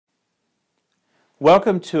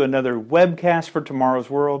Welcome to another webcast for Tomorrow's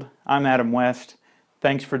World. I'm Adam West.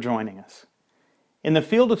 Thanks for joining us. In the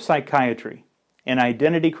field of psychiatry, an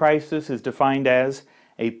identity crisis is defined as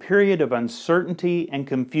a period of uncertainty and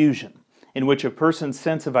confusion in which a person's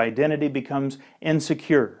sense of identity becomes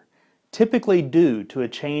insecure, typically due to a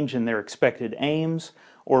change in their expected aims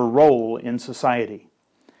or role in society.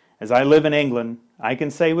 As I live in England, I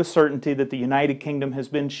can say with certainty that the United Kingdom has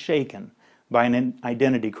been shaken by an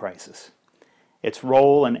identity crisis. Its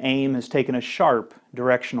role and aim has taken a sharp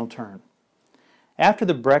directional turn. After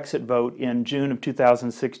the Brexit vote in June of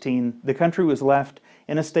 2016, the country was left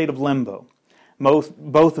in a state of limbo.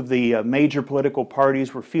 Both of the major political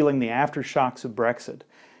parties were feeling the aftershocks of Brexit,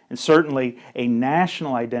 and certainly a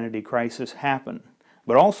national identity crisis happened,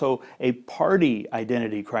 but also a party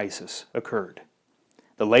identity crisis occurred.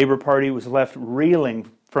 The Labour Party was left reeling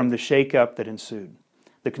from the shake-up that ensued.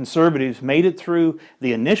 The Conservatives made it through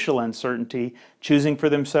the initial uncertainty, choosing for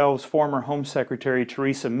themselves former Home Secretary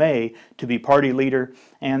Theresa May to be party leader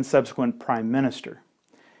and subsequent Prime Minister.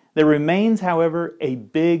 There remains, however, a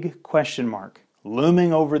big question mark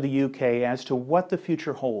looming over the UK as to what the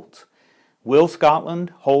future holds. Will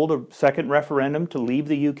Scotland hold a second referendum to leave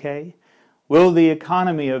the UK? Will the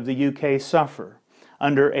economy of the UK suffer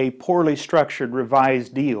under a poorly structured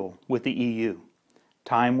revised deal with the EU?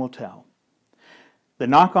 Time will tell. The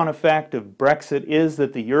knock-on effect of Brexit is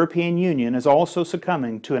that the European Union is also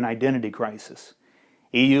succumbing to an identity crisis.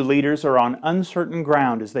 EU leaders are on uncertain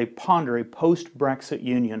ground as they ponder a post-Brexit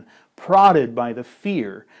union, prodded by the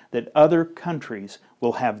fear that other countries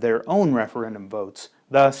will have their own referendum votes,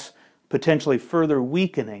 thus potentially further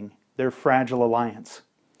weakening their fragile alliance.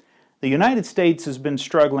 The United States has been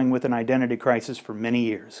struggling with an identity crisis for many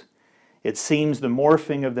years. It seems the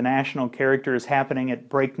morphing of the national character is happening at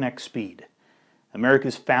breakneck speed.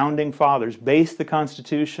 America's founding fathers based the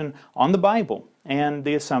Constitution on the Bible and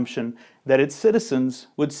the assumption that its citizens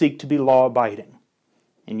would seek to be law-abiding.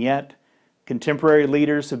 And yet, contemporary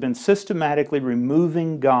leaders have been systematically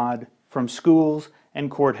removing God from schools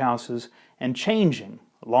and courthouses and changing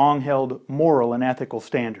long-held moral and ethical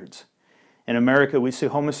standards. In America, we see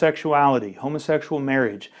homosexuality, homosexual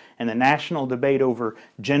marriage, and the national debate over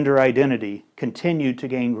gender identity continue to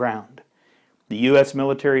gain ground. The U.S.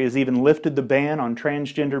 military has even lifted the ban on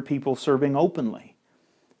transgender people serving openly.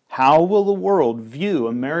 How will the world view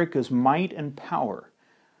America's might and power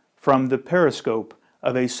from the periscope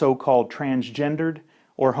of a so-called transgendered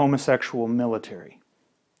or homosexual military?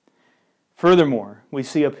 Furthermore, we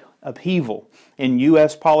see upheaval in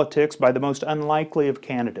U.S. politics by the most unlikely of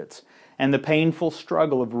candidates and the painful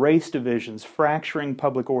struggle of race divisions fracturing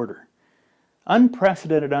public order.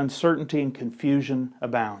 Unprecedented uncertainty and confusion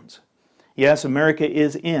abounds. Yes, America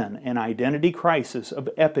is in an identity crisis of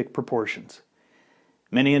epic proportions.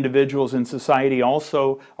 Many individuals in society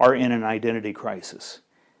also are in an identity crisis.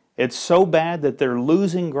 It's so bad that they're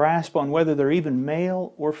losing grasp on whether they're even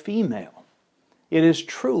male or female. It is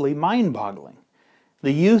truly mind-boggling.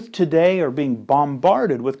 The youth today are being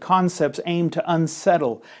bombarded with concepts aimed to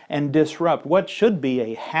unsettle and disrupt what should be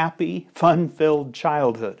a happy, fun-filled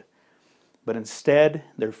childhood. But instead,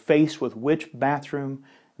 they're faced with which bathroom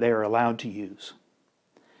they are allowed to use.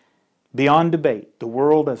 Beyond debate, the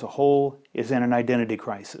world as a whole is in an identity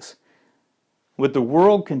crisis. With the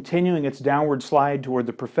world continuing its downward slide toward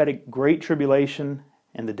the prophetic Great Tribulation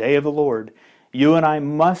and the Day of the Lord, you and I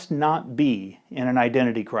must not be in an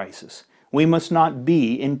identity crisis. We must not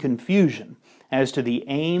be in confusion as to the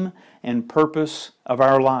aim and purpose of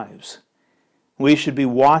our lives. We should be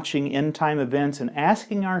watching end-time events and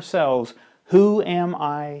asking ourselves, who am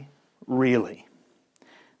I really?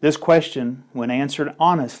 This question, when answered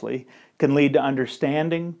honestly, can lead to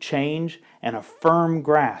understanding, change, and a firm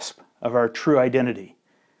grasp of our true identity.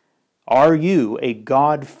 Are you a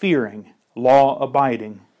God-fearing,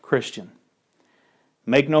 law-abiding Christian?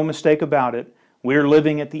 Make no mistake about it, we're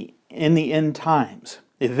living in the end times.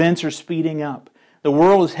 Events are speeding up. The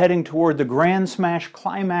world is heading toward the grand smash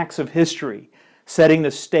climax of history, setting the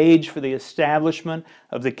stage for the establishment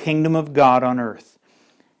of the kingdom of God on earth.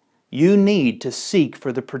 You need to seek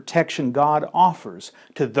for the protection God offers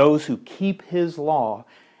to those who keep His law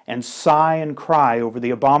and sigh and cry over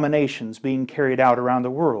the abominations being carried out around the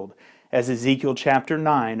world, as Ezekiel chapter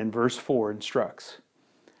 9 and verse 4 instructs.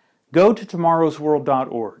 Go to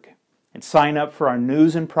tomorrowsworld.org and sign up for our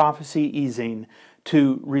News and Prophecy e-zine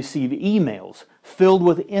to receive emails filled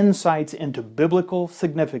with insights into biblical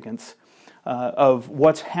significance of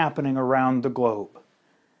what's happening around the globe.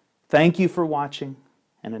 Thank you for watching.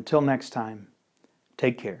 And until next time,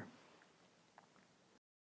 take care.